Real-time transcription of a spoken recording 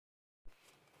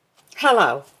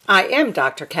Hello, I am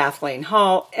Dr. Kathleen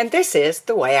Hall, and this is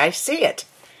The Way I See It.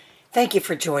 Thank you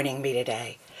for joining me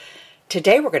today.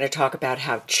 Today we're going to talk about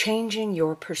how changing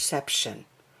your perception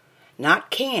not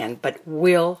can, but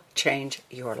will change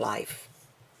your life.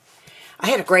 I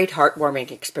had a great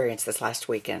heartwarming experience this last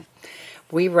weekend.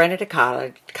 We rented a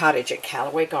cottage at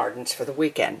Callaway Gardens for the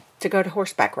weekend to go to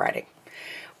horseback riding.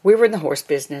 We were in the horse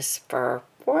business for,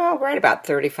 right about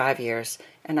 35 years,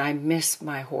 and I miss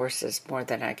my horses more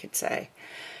than I could say.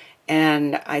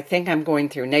 And I think I'm going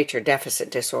through nature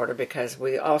deficit disorder because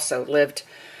we also lived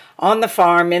on the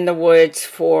farm in the woods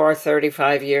for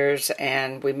 35 years,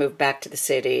 and we moved back to the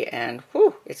city, and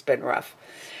it's been rough.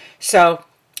 So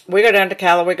we go down to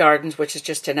Callaway Gardens, which is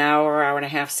just an hour and a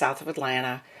half south of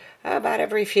Atlanta, about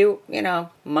every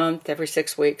month, every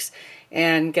 6 weeks,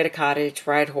 and get a cottage,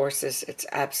 ride horses. It's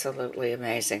absolutely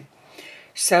amazing.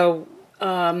 So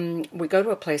we go to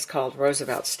a place called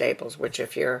Roosevelt Stables, which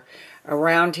if you're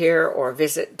around here or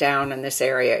visit down in this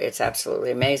area, it's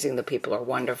absolutely amazing. The people are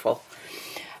wonderful.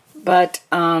 But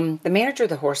the manager of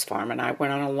the horse farm and I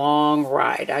went on a long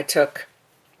ride. I took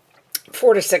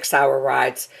 4 to 6 hour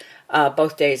rides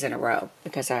both days in a row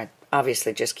because I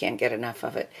obviously just can't get enough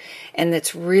of it. And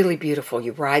it's really beautiful.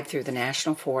 You ride through the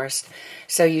national forest,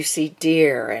 so you see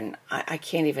deer, and I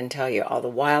can't even tell you all the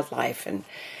wildlife and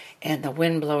the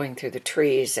wind blowing through the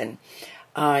trees. And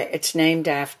it's named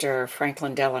after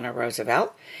Franklin Delano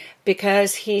Roosevelt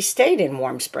because he stayed in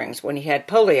Warm Springs. When he had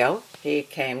polio, he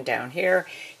came down here.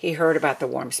 He heard about the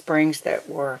warm springs that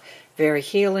were very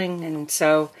healing, and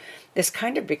so this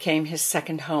kind of became his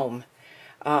second home.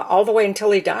 All the way until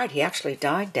he died. He actually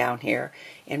died down here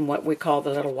in what we call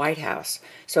the Little White House.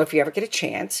 So if you ever get a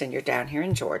chance and you're down here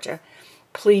in Georgia,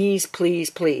 please, please,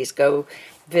 please go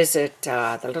visit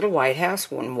the Little White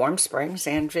House in Warm Springs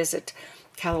and visit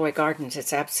Callaway Gardens.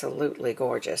 It's absolutely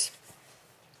gorgeous.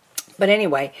 But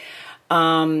anyway,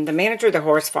 the manager of the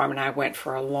horse farm and I went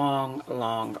for a long,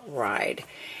 long ride.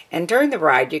 And during the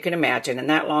ride, you can imagine, in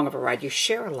that long of a ride, you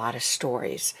share a lot of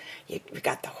stories. You've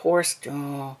got the horse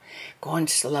going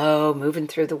slow, moving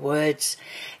through the woods.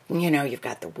 You've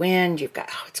got the wind.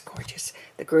 It's gorgeous.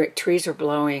 The great trees are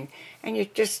blowing. And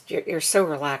you're so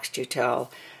relaxed, you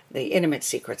tell the intimate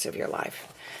secrets of your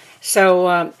life.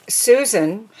 So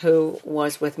Susan, who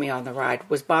was with me on the ride,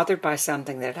 was bothered by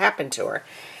something that happened to her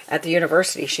at the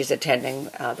university she's attending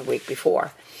the week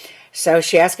before. So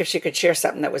she asked if she could share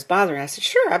something that was bothering her. I said,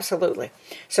 sure, absolutely.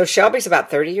 So Shelby's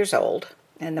about 30 years old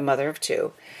and the mother of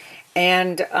 2.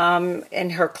 And in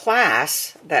her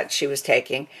class that she was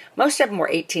taking, most of them were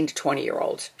 18 to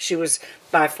 20-year-olds. She was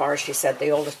by far, she said,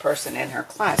 the oldest person in her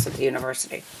class at the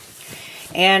university.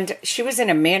 And she was in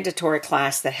a mandatory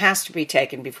class that has to be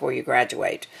taken before you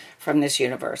graduate from this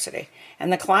university.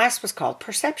 And the class was called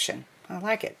Perception. I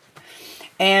like it.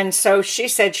 And so she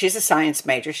said she's a science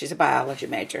major, she's a biology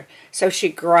major. So she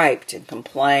griped and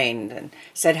complained and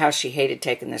said how she hated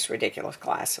taking this ridiculous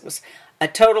class. It was a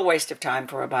total waste of time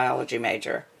for a biology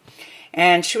major.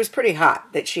 And she was pretty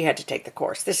hot that she had to take the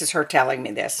course. This is her telling me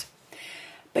this.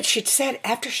 But she said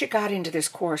after she got into this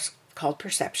course called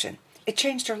Perception, it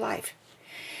changed her life.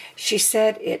 She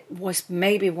said it was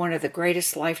maybe one of the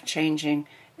greatest life-changing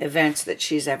events that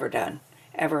she's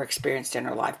ever experienced in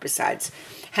her life besides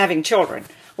having children.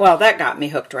 Well, that got me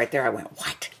hooked right there. I went,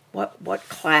 what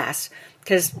class?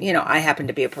 Because, I happen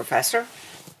to be a professor.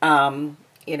 I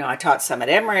taught some at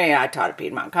Emory, I taught at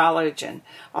Piedmont College and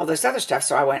all this other stuff.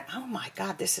 So I went, oh my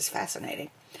God, this is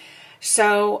fascinating.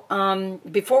 So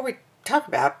before we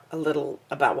talk a little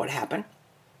about what happened,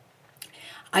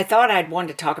 I thought I'd want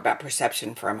to talk about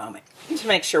perception for a moment to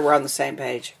make sure we're on the same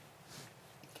page.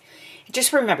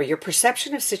 Just remember, your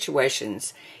perception of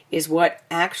situations is what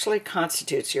actually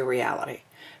constitutes your reality.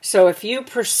 So if you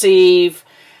perceive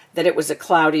that it was a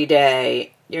cloudy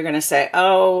day, you're going to say,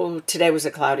 oh, today was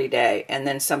a cloudy day. And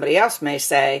then somebody else may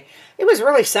say, it was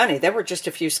really sunny. There were just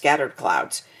a few scattered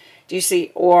clouds. Do you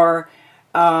see? Or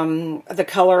the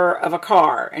color of a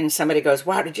car. And somebody goes,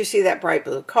 wow, did you see that bright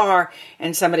blue car?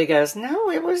 And somebody goes, no,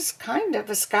 it was kind of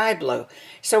a sky blue.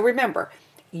 So remember,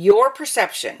 your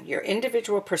perception, your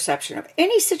individual perception of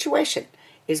any situation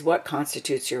is what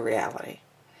constitutes your reality.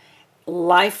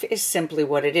 Life is simply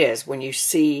what it is when you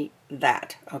see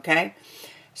that, okay?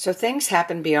 So things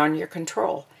happen beyond your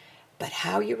control, but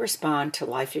how you respond to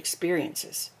life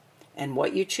experiences and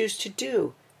what you choose to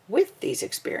do with these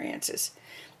experiences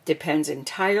depends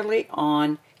entirely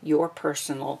on your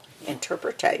personal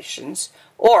interpretations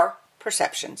or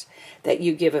perceptions that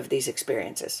you give of these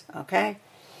experiences, okay?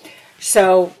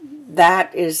 So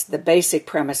that is the basic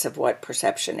premise of what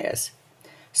perception is.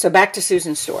 So back to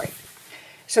Susan's story.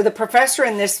 So the professor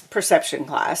in this perception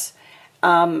class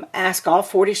ask all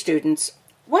 40 students,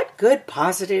 what good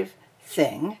positive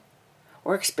thing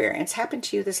or experience happened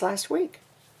to you this last week?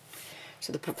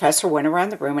 So the professor went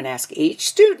around the room and asked each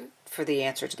student for the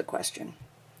answer to the question.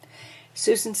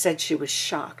 Susan said she was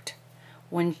shocked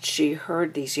when she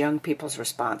heard these young people's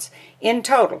response. In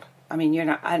total, I mean,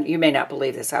 you may not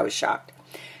believe this, I was shocked.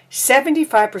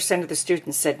 75% of the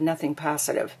students said nothing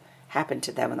positive happened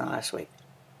to them in the last week.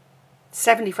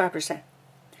 75%.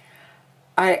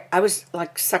 I was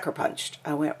like sucker punched.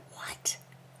 I went, what?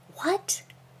 What?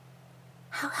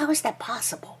 How is that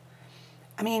possible?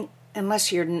 I mean,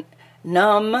 unless you're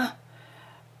numb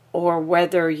or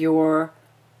whether you're,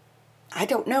 I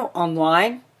don't know,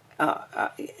 online,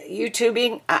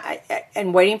 YouTubing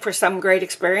and waiting for some great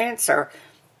experience, or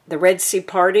the Red Sea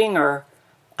parting, or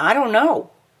I don't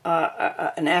know,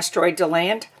 an asteroid to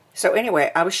land. So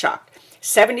anyway, I was shocked.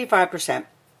 75%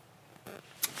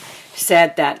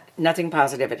 said that nothing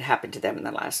positive had happened to them in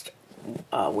the last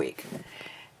week.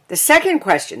 The second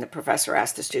question the professor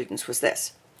asked the students was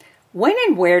this: when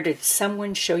and where did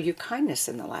someone show you kindness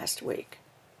in the last week?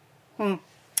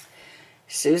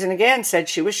 Susan again said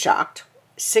she was shocked.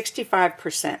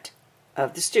 65%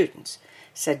 of the students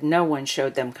said no one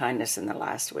showed them kindness in the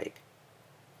last week.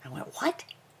 I went, what?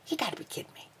 You got to be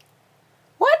kidding me.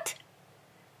 What?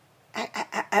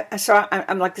 So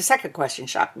I'm like, the second question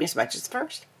shocked me as much as the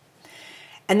first.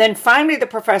 And then finally the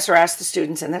professor asked the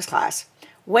students in this class,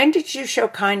 when did you show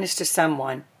kindness to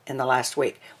someone in the last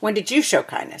week? When did you show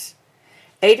kindness?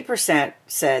 80%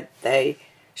 said they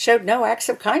showed no acts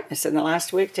of kindness in the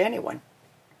last week to anyone.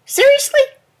 Seriously?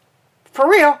 For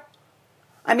real?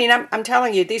 I mean, I'm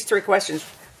telling you, these three questions,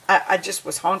 I just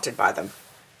was haunted by them.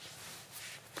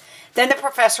 Then the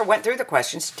professor went through the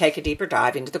questions to take a deeper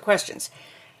dive into the questions.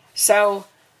 So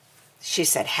she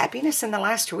said, happiness in the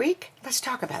last week? Let's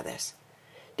talk about this.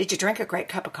 Did you drink a great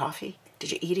cup of coffee?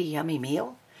 Did you eat a yummy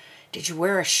meal? Did you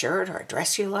wear a shirt or a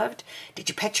dress you loved? Did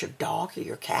you pet your dog or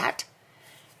your cat?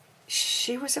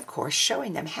 She was, of course,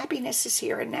 showing them happiness is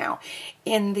here and now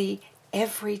in the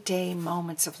everyday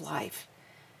moments of life.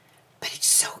 But it's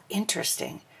so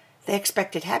interesting. They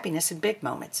expected happiness in big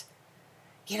moments.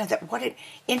 You know, it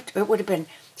would have been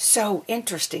so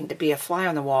interesting to be a fly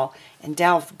on the wall and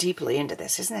delve deeply into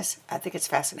this, isn't this? I think it's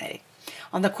fascinating.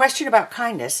 On the question about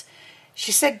kindness,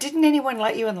 she said, didn't anyone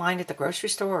let you in line at the grocery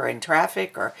store or in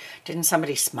traffic, or didn't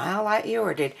somebody smile at you,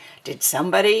 or did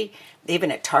somebody,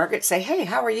 even at Target, say, hey,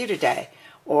 how are you today?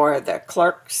 Or the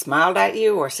clerk smiled at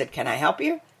you or said, can I help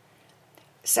you?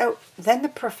 So then the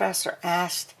professor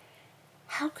asked,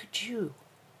 how could you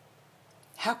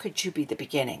be the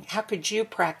beginning? How could you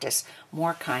practice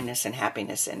more kindness and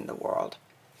happiness in the world?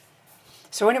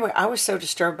 So anyway, I was so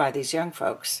disturbed by these young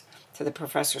folks. To the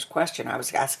professor's question, I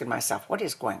was asking myself, what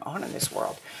is going on in this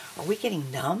world? Are we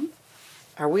getting numb?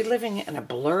 Are we living in a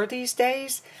blur these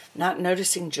days, not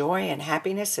noticing joy and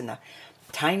happiness in the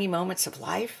tiny moments of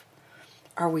life?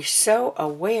 Are we so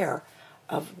aware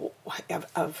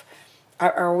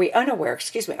are we unaware,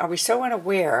 are we so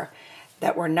unaware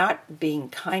that we're not being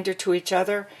kinder to each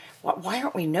other? Why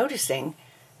aren't we noticing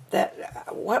that?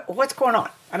 What's going on?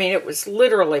 I mean, it was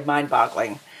literally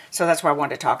mind-boggling. So that's why I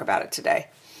wanted to talk about it today.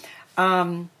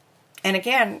 And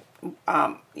again,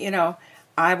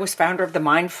 I was founder of the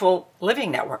Mindful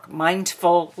Living Network,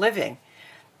 Mindful Living,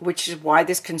 which is why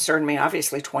this concerned me,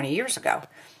 obviously, 20 years ago,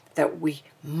 that we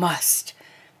must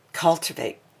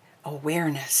cultivate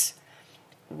awareness,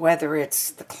 whether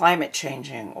it's the climate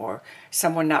changing or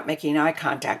someone not making eye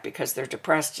contact because they're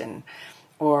depressed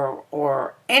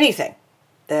or anything,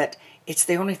 that it's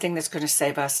the only thing that's going to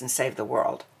save us and save the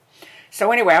world.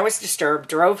 So anyway, I was disturbed,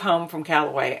 drove home from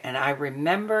Callaway, and I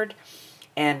remembered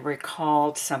and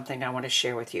recalled something I want to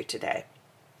share with you today.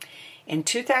 In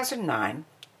 2009,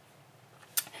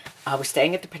 I was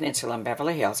staying at the Peninsula in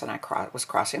Beverly Hills, and I was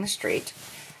crossing the street,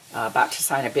 about to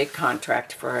sign a big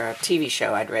contract for a TV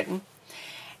show I'd written.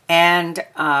 And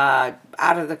out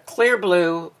of the clear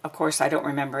blue, of course, I don't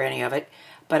remember any of it,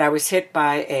 but I was hit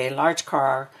by a large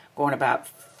car going about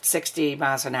 60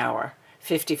 miles an hour.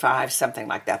 55, something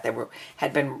like that. They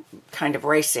had been kind of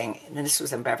racing, and this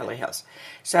was in Beverly Hills.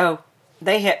 So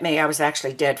they hit me. I was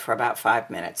actually dead for about 5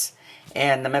 minutes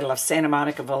in the middle of Santa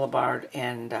Monica Boulevard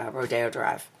and Rodeo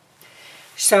Drive.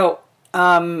 So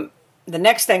the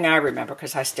next thing I remember,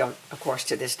 because I still, of course,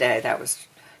 to this day, that was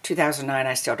 2009,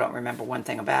 I still don't remember one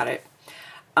thing about it.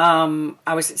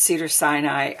 I was at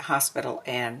Cedars-Sinai Hospital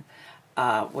and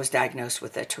was diagnosed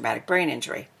with a traumatic brain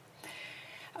injury.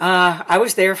 I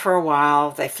was there for a while.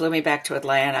 They flew me back to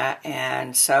Atlanta,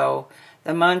 and so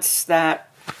the months that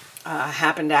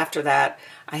happened after that,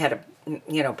 I had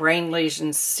brain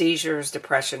lesions, seizures,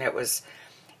 depression. It was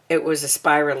a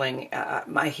spiraling.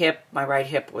 My right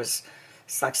hip was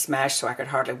like smashed, so I could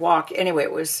hardly walk. Anyway,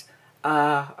 it was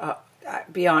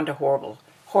beyond a horrible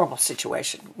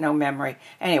situation. No memory.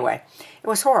 Anyway, it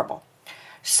was horrible.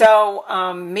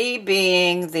 So me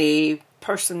being the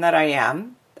person that I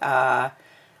am,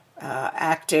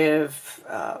 active,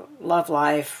 love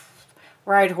life,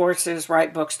 ride horses,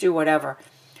 write books, do whatever,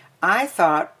 I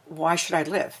thought, why should I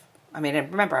live? I mean,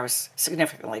 and remember, I was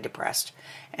significantly depressed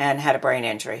and had a brain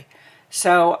injury.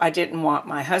 So I didn't want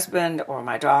my husband or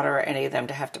my daughter, any of them,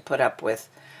 to have to put up with,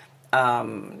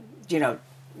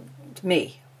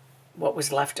 me, what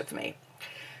was left of me.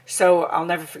 So I'll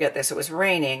never forget this. It was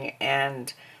raining,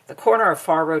 and the corner of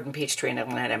Far Road and Peachtree in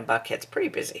Atlanta and Buckhead's pretty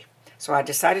busy. So I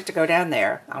decided to go down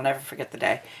there. I'll never forget the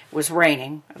day. It was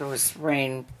raining. There was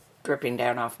rain dripping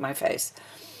down off my face.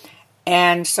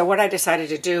 And so what I decided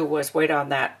to do was wait on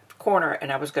that corner,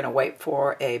 and I was going to wait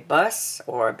for a bus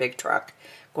or a big truck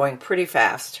going pretty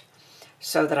fast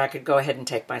so that I could go ahead and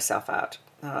take myself out.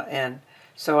 And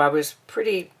so I was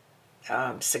pretty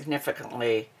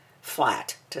significantly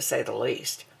flat, to say the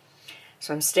least.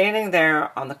 So I'm standing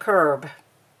there on the curb,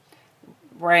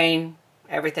 rain,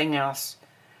 everything else,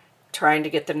 trying to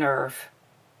get the nerve,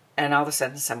 and all of a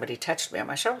sudden somebody touched me on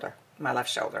my shoulder, my left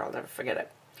shoulder. I'll never forget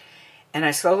it. And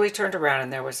I slowly turned around,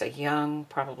 and there was a young,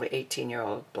 probably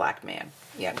 18-year-old black man,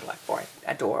 young black boy,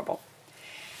 adorable.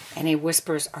 And he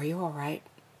whispers, "Are you all right?"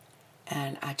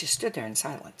 And I just stood there in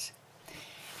silence.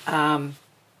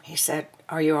 He said,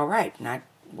 "Are you all right?" And I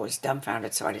was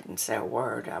dumbfounded, so I didn't say a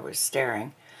word. I was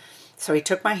staring. So he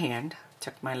took my hand,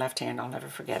 took my left hand, I'll never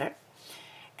forget it.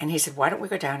 And he said, "Why don't we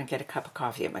go down and get a cup of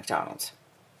coffee at McDonald's?"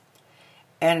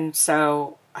 And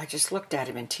so I just looked at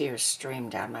him, and tears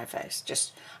streamed down my face.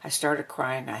 I started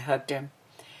crying. I hugged him.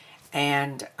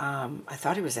 And I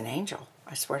thought he was an angel.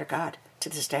 I swear to God, to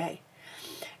this day.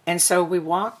 And so we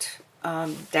walked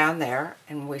down there,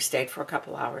 and we stayed for a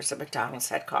couple hours at McDonald's,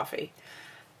 had coffee.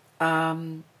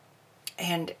 And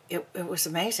it was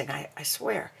amazing. I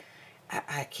swear.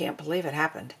 I can't believe it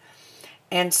happened.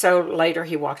 And so later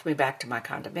he walked me back to my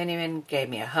condominium, gave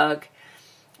me a hug,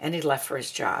 and he left for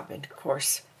his job. And of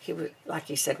course, he was, like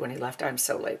he said when he left, "I'm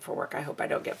so late for work. I hope I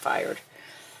don't get fired."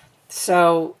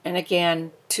 So, and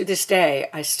again, to this day,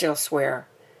 I still swear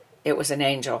it was an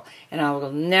angel. And I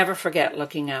will never forget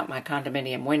looking out my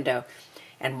condominium window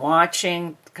and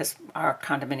watching, because our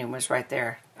condominium was right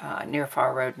there near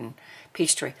Far Road and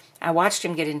Peachtree. I watched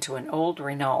him get into an old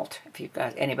Renault, if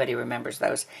anybody remembers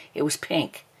those. It was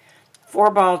pink, 4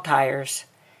 bald tires,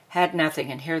 had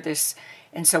nothing, and hear this.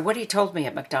 And so what he told me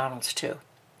at McDonald's too,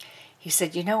 he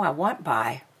said, "I went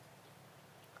by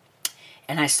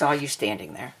and I saw you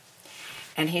standing there."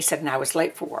 And he said, and I was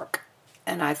late for work.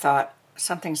 And I thought,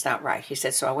 something's not right. He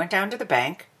said, so I went down to the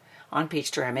bank on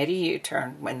Peachtree. I made a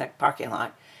U-turn in the parking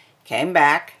lot, came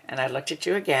back, and I looked at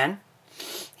you again.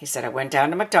 He said, I went down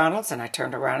to McDonald's, and I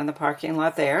turned around in the parking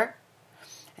lot there.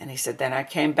 And he said, then I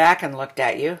came back and looked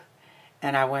at you,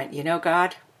 and I went,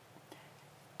 God,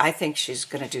 I think she's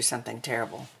going to do something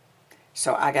terrible.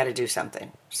 So I got to do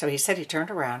something. So he said he turned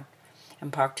around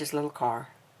and parked his little car,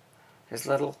 his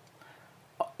little,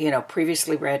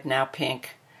 previously red, now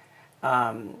pink,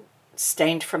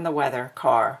 stained from the weather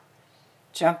car,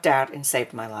 jumped out and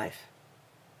saved my life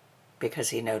because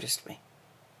he noticed me,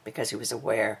 because he was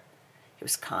aware, he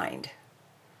was kind.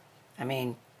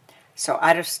 So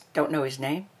I just don't know his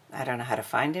name. I don't know how to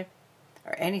find him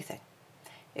or anything,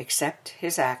 except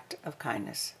his act of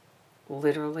kindness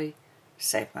literally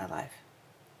saved my life.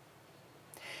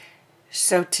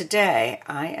 So today,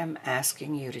 I am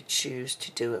asking you to choose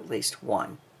to do at least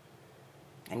one.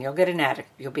 And you'll be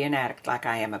an addict like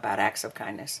I am about acts of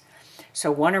kindness.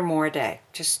 So 1 or more a day.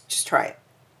 Just try it.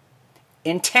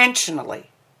 Intentionally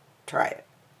try it.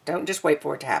 Don't just wait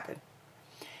for it to happen.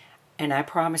 And I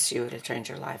promise you it'll change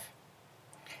your life.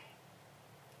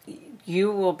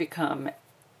 You will become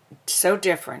so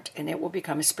different, and it will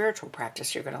become a spiritual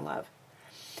practice you're going to love.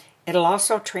 It'll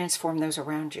also transform those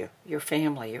around you, your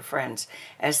family, your friends,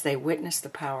 as they witness the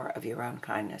power of your own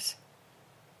kindness.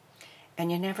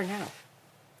 And you never know.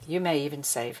 You may even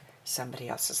save somebody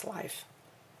else's life.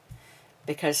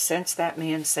 Because since that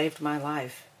man saved my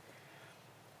life,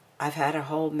 I've had a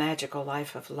whole magical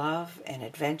life of love and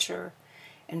adventure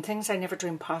and things I never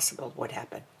dreamed possible would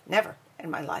happen. Never in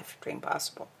my life dreamed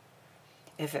possible.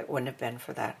 If it wouldn't have been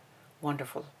for that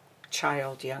wonderful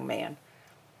young man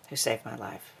who saved my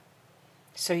life.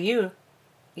 So you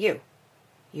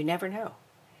never know.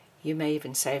 You may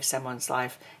even save someone's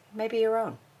life, maybe your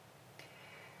own.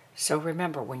 So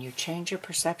remember, when you change your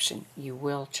perception, you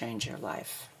will change your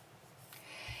life.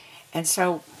 And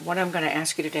so what I'm going to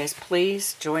ask you today is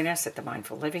please join us at the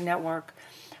Mindful Living Network.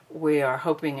 We are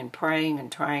hoping and praying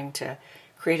and trying to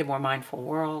create a more mindful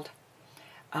world.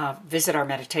 Visit our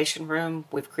meditation room.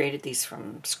 We've created these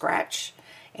from scratch,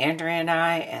 Andrea and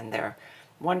I, and they're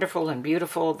wonderful and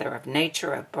beautiful. They're of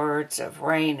nature, of birds, of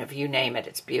rain, of you name it.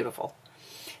 It's beautiful.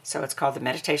 So it's called the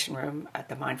Meditation Room at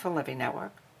the Mindful Living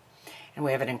Network. And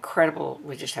we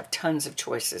just have tons of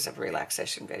choices of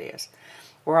relaxation videos.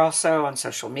 We're also on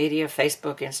social media,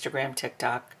 Facebook, Instagram,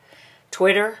 TikTok,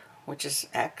 Twitter, which is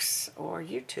X, or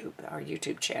YouTube. Our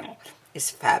YouTube channel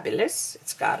is fabulous.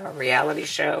 It's got our reality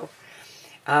show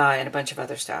and a bunch of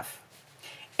other stuff.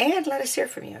 And let us hear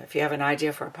from you. If you have an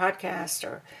idea for a podcast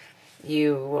or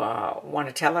you want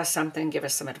to tell us something, give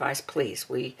us some advice, please.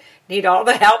 We need all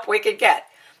the help we can get.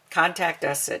 Contact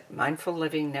us at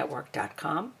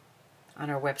mindfullivingnetwork.com on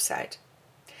our website.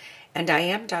 And I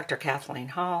am Dr. Kathleen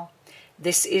Hall.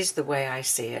 This is the way I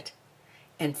see it.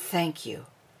 And thank you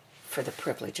for the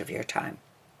privilege of your time.